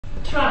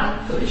Try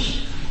and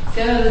push.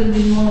 Go a little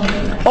bit more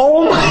than that.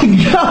 Oh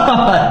my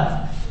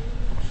god!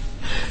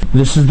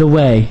 This is the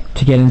way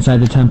to get inside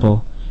the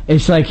temple.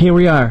 It's like, here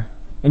we are.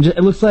 And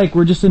it looks like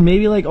we're just in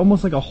maybe like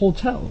almost like a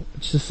hotel.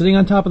 It's just sitting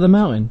on top of the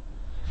mountain.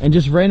 And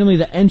just randomly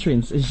the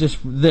entrance is just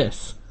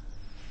this.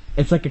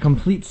 It's like a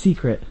complete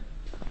secret.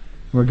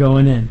 We're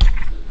going in.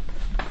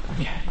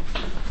 Okay.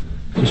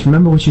 Just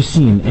remember what you've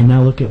seen, and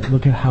now look at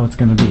how it's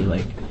gonna be.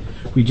 Like,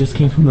 we just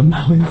came from the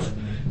mountains.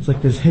 It's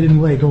like this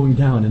hidden way going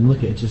down, and look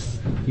at it. Just,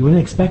 you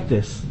wouldn't expect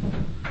this.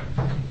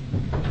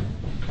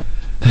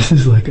 This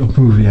is like a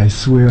movie, I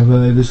swear.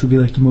 This will be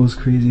like the most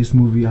craziest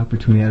movie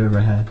opportunity I've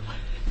ever had.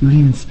 You wouldn't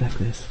even expect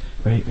this.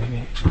 Right.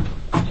 Here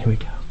we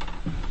go.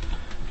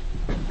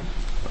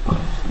 Oh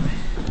man.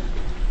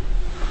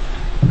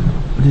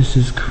 This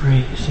is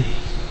crazy.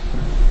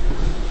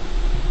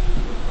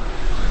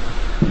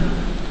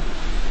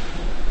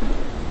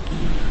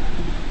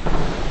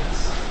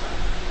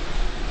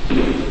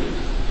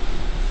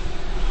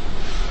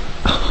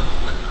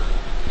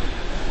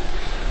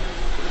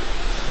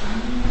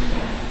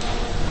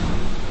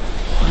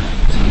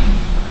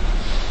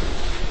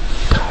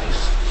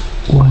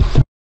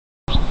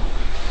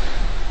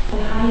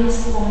 The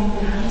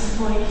highest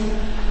point,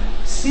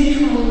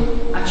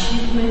 spiritual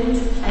achievement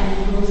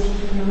and also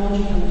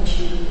technological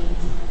achievement.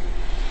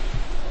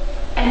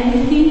 And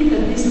we think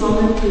that this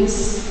moment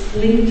is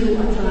linked to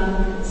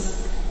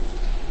Atlantis.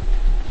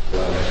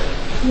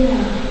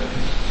 Yeah.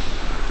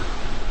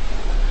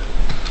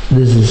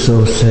 This is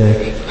so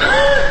sick.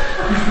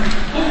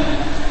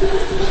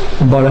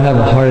 I'm about to have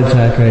a heart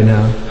attack right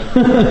now.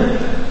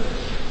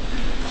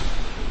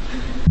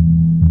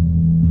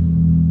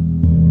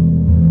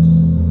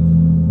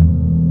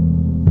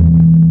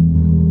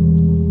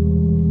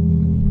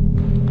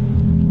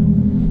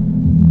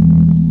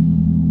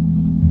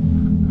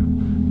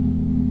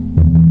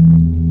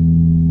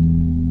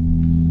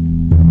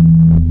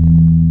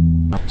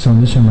 So in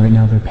this room right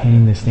now, they're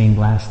painting the stained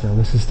glass still.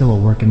 This is still a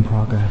work in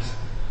progress.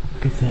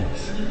 Look at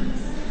this.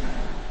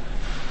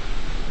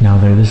 Now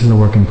this is a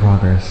work in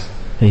progress.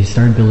 They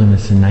started building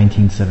this in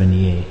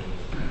 1978.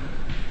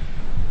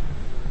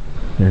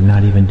 They're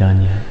not even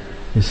done yet.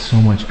 There's so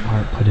much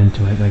art put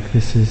into it. Like,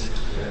 this is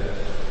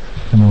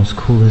the most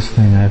coolest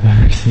thing I've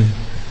ever seen.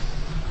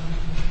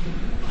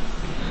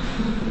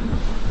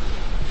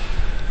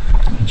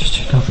 And just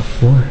check out the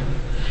floor.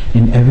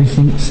 And every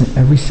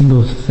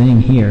single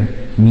thing here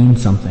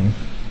means something.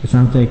 It's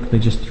not like they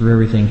just threw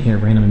everything here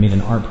randomly made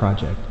an art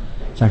project.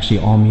 It's actually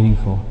all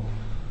meaningful.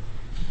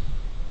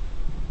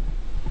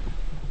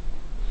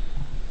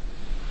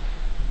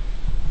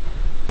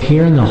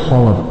 Here in the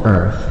Hall of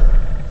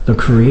Earth, the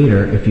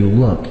creator, if you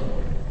look,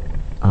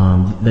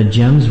 the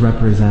gems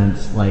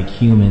represents like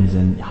humans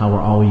and how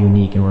we're all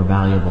unique and we're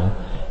valuable.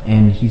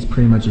 And he's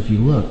pretty much, if you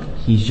look,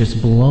 he's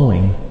just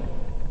blowing,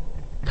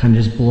 kind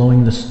of just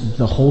blowing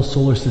the whole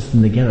solar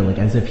system together, like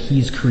as if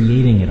he's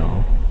creating it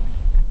all.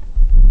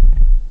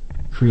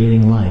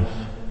 Creating life.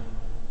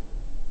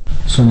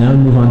 So now we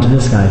move on to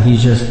this guy.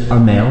 He's just a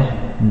male,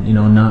 you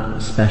know,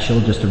 not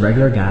special, just a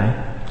regular guy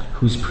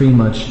who's pretty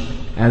much,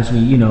 as we,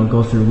 you know,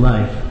 go through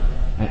life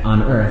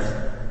on Earth,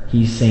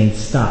 he's saying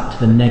stop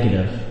to the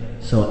negative.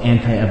 So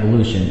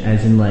anti-evolution,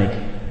 as in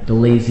like the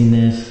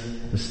laziness,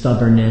 the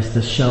stubbornness,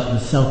 the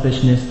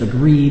selfishness, the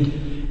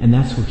greed, and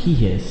that's who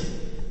he is.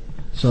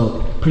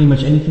 So pretty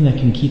much anything that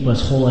can keep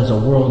us whole as a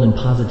world and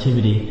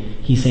positivity,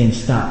 he's saying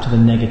stop to the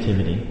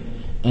negativity.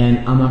 And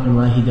I'm not gonna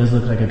lie, he does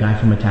look like a guy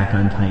from Attack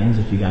on Titans,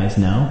 if you guys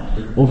know.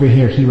 Over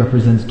here, he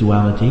represents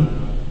duality,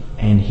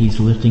 and he's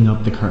lifting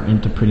up the curtain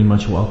to pretty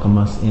much welcome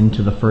us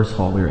into the first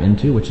hall we were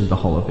into, which is the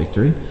Hall of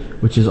Victory,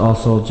 which is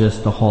also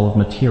just the Hall of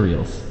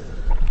Materials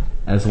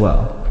as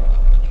well.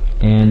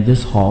 And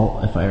this hall,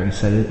 if I already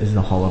said it, is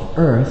the Hall of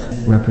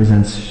Earth,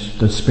 represents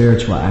the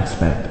spiritual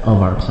aspect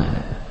of our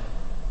planet.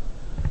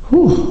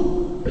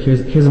 Whew.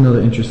 Here's another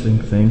interesting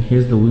thing.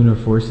 Here's the lunar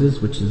forces,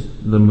 which is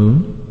the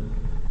moon.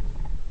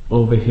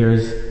 Over here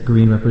is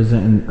green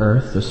representing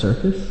Earth, the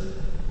surface.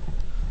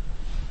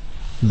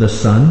 The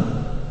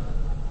sun.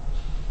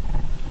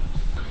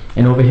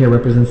 And over here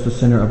represents the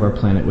center of our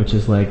planet, which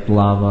is like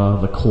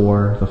lava, the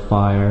core, the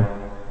fire.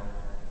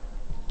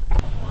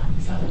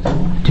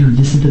 Dude,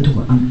 this is the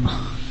door.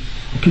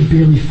 I could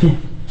barely fit.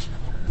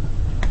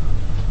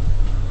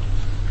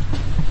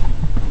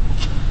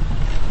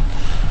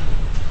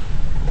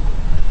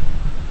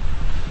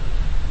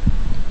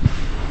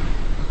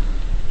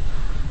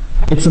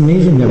 It's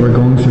amazing that we're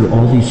going through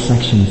all these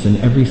sections, and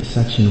every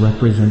section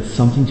represents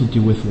something to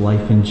do with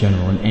life in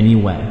general in any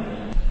way.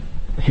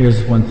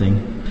 Here's one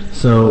thing.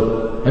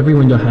 So every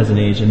window has an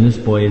age, and this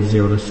boy is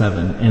 0 to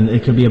 7, and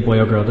it could be a boy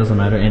or girl, it doesn't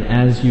matter. And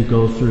as you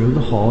go through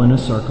the hall in a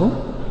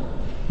circle,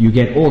 you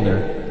get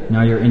older.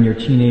 Now you're in your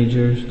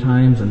teenager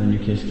times, and then you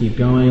just keep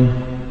going.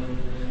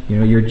 You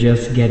know, you're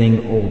just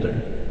getting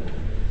older.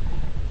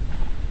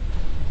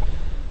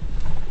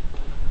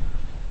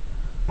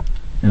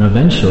 And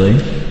eventually,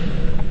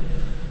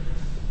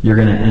 you're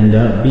going to end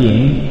up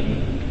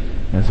being,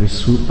 as we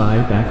swoop by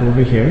back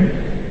over here,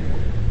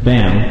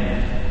 bam,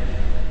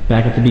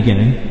 back at the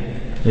beginning.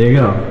 There you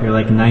go. You're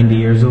like 90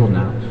 years old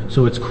now.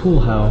 So it's cool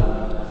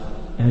how,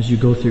 as you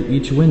go through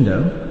each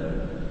window,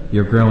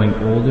 you're growing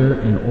older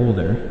and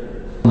older.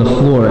 On the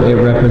floor, it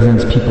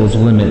represents people's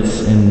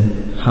limits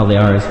and how they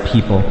are as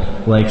people,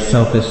 like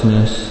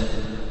selfishness.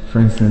 For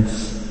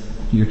instance,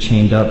 you're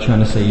chained up trying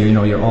to say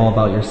you're all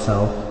about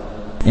yourself.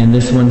 And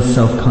this one's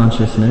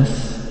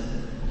self-consciousness.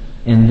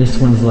 And this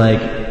one's like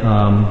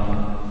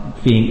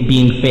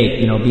being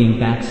fake, being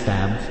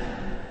backstabbed.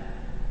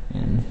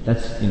 And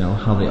that's,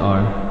 how they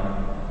are.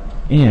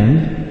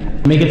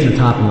 And make it to the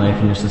top in life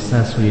and you're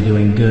successful, you're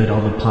doing good,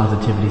 all the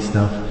positivity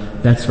stuff,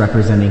 that's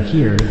representing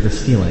here the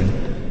stealing.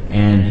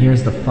 And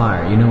here's the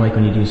fire. Like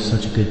when you do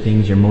such good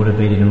things, you're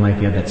motivated in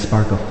life, you have that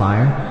spark of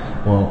fire.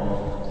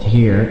 Well,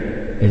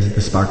 here is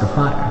the spark of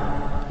fire.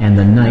 And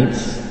the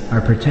knights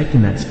are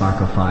protecting that spark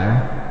of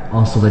fire.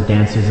 Also the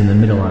dancers in the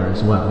middle are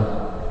as well.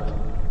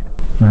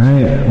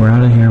 Alright, we're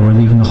out of here. We're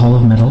leaving the Hall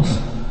of Metals.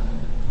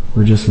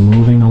 We're just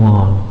moving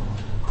along.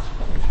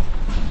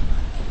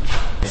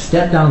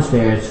 Step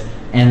downstairs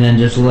and then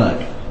just look.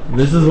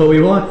 This is what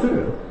we walked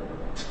through.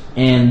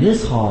 And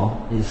this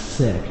hall is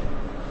sick.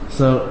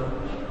 So,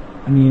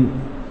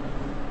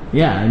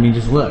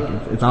 just look.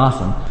 It's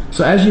awesome.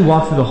 So as you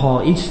walk through the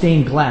hall, each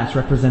stained glass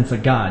represents a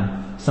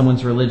god,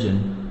 someone's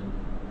religion.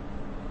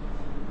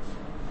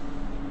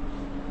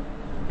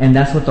 And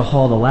that's what the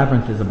Hall of the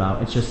Labyrinth is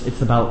about.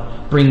 It's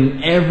about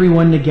bringing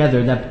everyone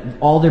together, that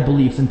all their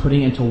beliefs, and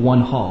putting it into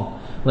one hall.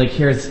 Like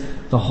here's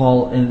the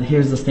hall, and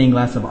here's the stained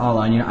glass of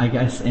Allah. And I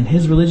guess in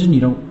his religion,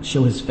 you don't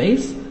show his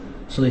face,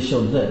 so they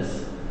showed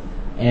this.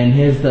 And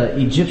here's the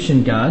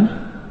Egyptian god.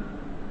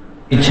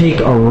 You take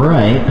a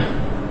right,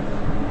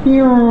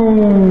 you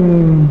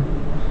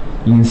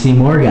can see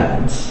more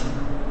gods.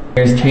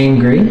 There's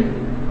Tangri.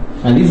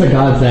 And these are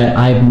gods that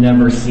I've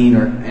never seen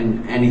or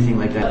anything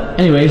like that.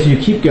 Anyways, you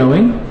keep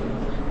going,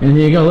 and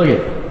here you go. Look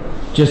at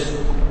just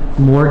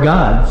more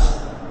gods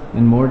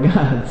and more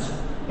gods.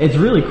 It's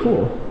really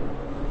cool.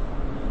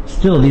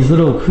 Still, these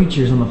little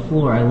creatures on the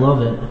floor, I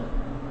love it.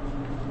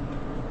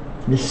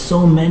 There's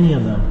so many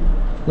of them.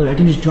 Look, I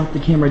can just drop the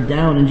camera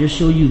down and just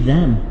show you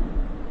them.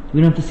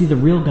 We don't have to see the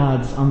real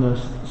gods on the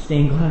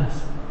stained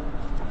glass.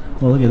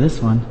 Well, look at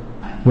this one.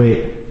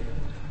 Wait.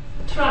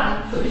 Try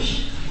and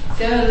push.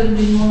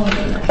 Göründüğün more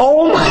than that.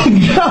 Oh my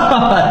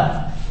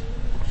god!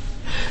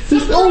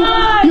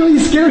 Yo, you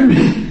scared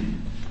me.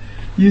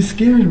 You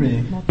scared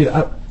me. Dude,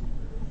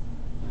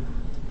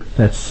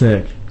 that's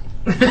sick.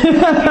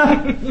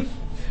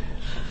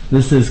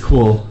 This is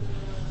cool.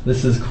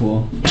 This is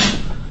cool.